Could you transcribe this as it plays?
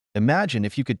Imagine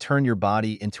if you could turn your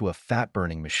body into a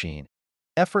fat-burning machine,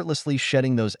 effortlessly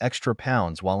shedding those extra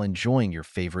pounds while enjoying your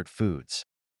favorite foods.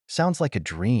 Sounds like a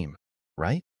dream,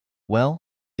 right? Well,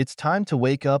 it's time to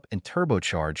wake up and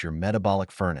turbocharge your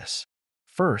metabolic furnace.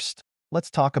 First,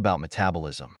 let's talk about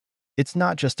metabolism. It's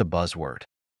not just a buzzword.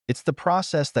 It's the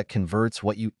process that converts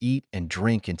what you eat and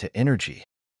drink into energy.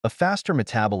 A faster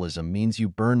metabolism means you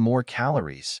burn more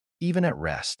calories, even at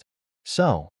rest.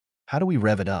 So, how do we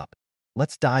rev it up?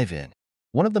 Let's dive in.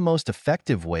 One of the most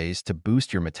effective ways to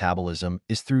boost your metabolism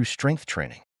is through strength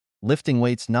training. Lifting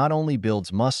weights not only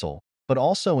builds muscle, but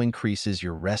also increases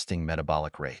your resting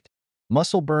metabolic rate.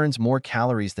 Muscle burns more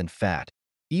calories than fat,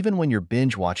 even when you're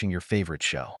binge watching your favorite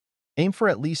show. Aim for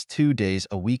at least 2 days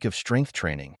a week of strength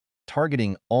training,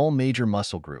 targeting all major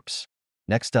muscle groups.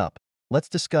 Next up, let's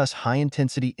discuss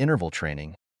high-intensity interval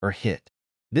training, or HIIT.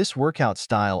 This workout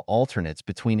style alternates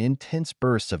between intense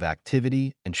bursts of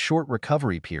activity and short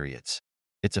recovery periods.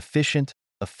 It's efficient,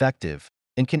 effective,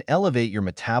 and can elevate your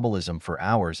metabolism for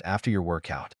hours after your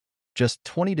workout. Just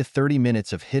 20 to 30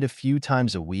 minutes of HIIT a few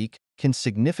times a week can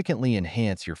significantly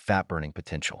enhance your fat-burning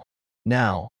potential.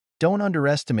 Now, don't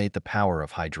underestimate the power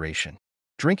of hydration.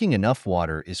 Drinking enough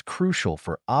water is crucial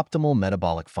for optimal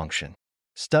metabolic function.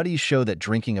 Studies show that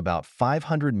drinking about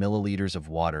 500 milliliters of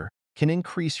water can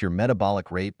increase your metabolic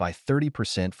rate by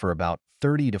 30% for about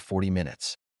 30 to 40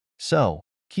 minutes. So,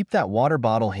 keep that water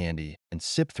bottle handy and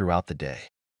sip throughout the day.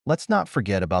 Let's not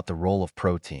forget about the role of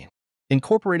protein.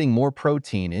 Incorporating more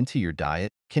protein into your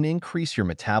diet can increase your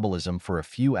metabolism for a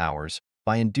few hours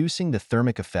by inducing the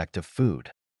thermic effect of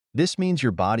food. This means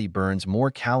your body burns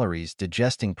more calories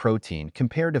digesting protein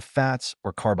compared to fats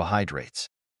or carbohydrates.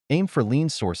 Aim for lean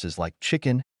sources like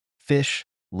chicken, fish,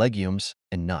 legumes,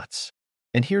 and nuts.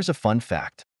 And here's a fun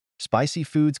fact. Spicy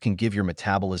foods can give your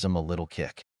metabolism a little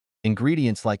kick.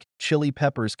 Ingredients like chili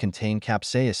peppers contain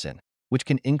capsaicin, which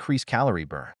can increase calorie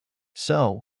burn.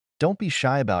 So, don't be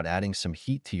shy about adding some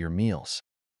heat to your meals.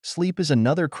 Sleep is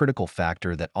another critical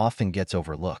factor that often gets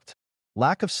overlooked.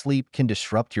 Lack of sleep can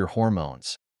disrupt your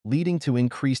hormones, leading to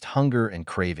increased hunger and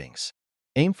cravings.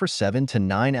 Aim for 7 to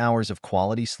 9 hours of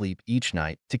quality sleep each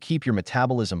night to keep your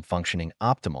metabolism functioning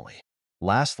optimally.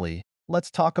 Lastly, let's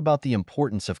talk about the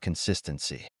importance of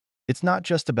consistency. It's not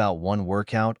just about one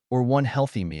workout or one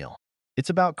healthy meal. It's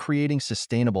about creating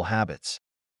sustainable habits.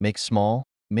 Make small,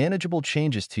 manageable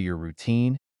changes to your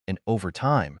routine, and over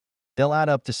time, they'll add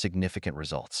up to significant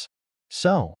results.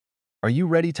 So, are you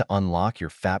ready to unlock your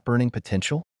fat-burning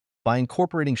potential? By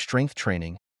incorporating strength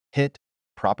training, HIIT,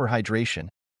 proper hydration,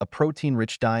 a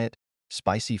protein-rich diet,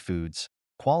 spicy foods,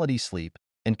 quality sleep,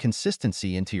 and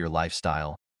consistency into your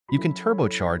lifestyle, you can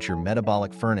turbocharge your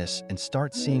metabolic furnace and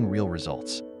start seeing real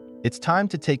results. It's time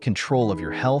to take control of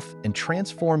your health and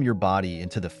transform your body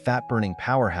into the fat-burning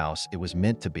powerhouse it was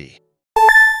meant to be.